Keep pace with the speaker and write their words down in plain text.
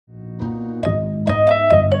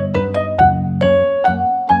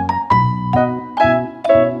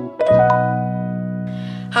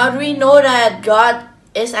that God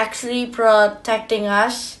is actually protecting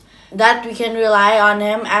us, that we can rely on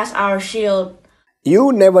Him as our shield.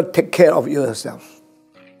 You never take care of yourself.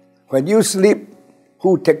 When you sleep,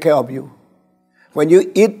 who take care of you? When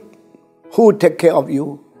you eat, who take care of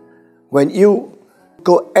you? When you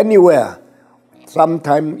go anywhere,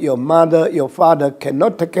 sometimes your mother, your father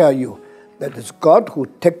cannot take care of you. That is God who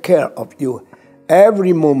take care of you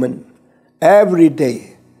every moment, every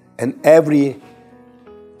day, and every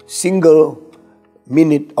single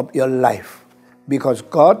minute of your life. Because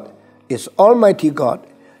God is Almighty God.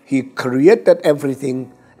 He created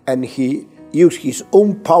everything and He used His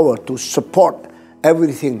own power to support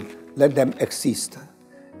everything, let them exist.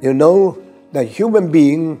 You know, the human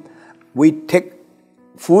being, we take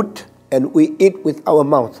food and we eat with our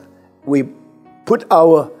mouth. We put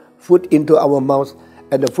our food into our mouth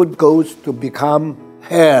and the food goes to become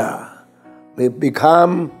hair, we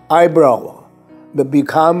become eyebrow, we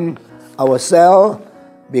become our cell,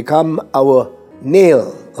 become our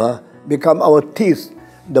nail, become our teeth.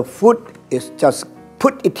 The food is just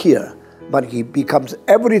put it here, but He becomes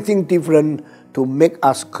everything different to make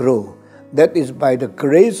us grow. That is by the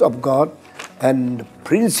grace of God and the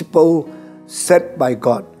principle set by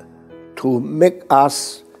God to make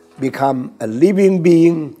us become a living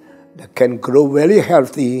being that can grow very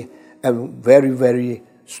healthy and very, very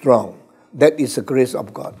strong. That is the grace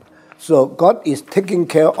of God. So God is taking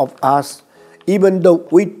care of us even though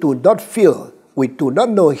we do not feel, we do not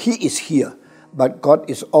know He is here, but God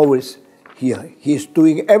is always here. He is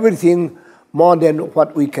doing everything more than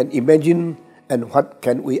what we can imagine and what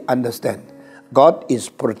can we understand. God is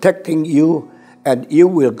protecting you and you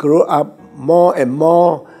will grow up more and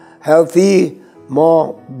more healthy,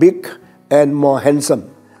 more big and more handsome.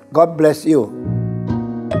 God bless you.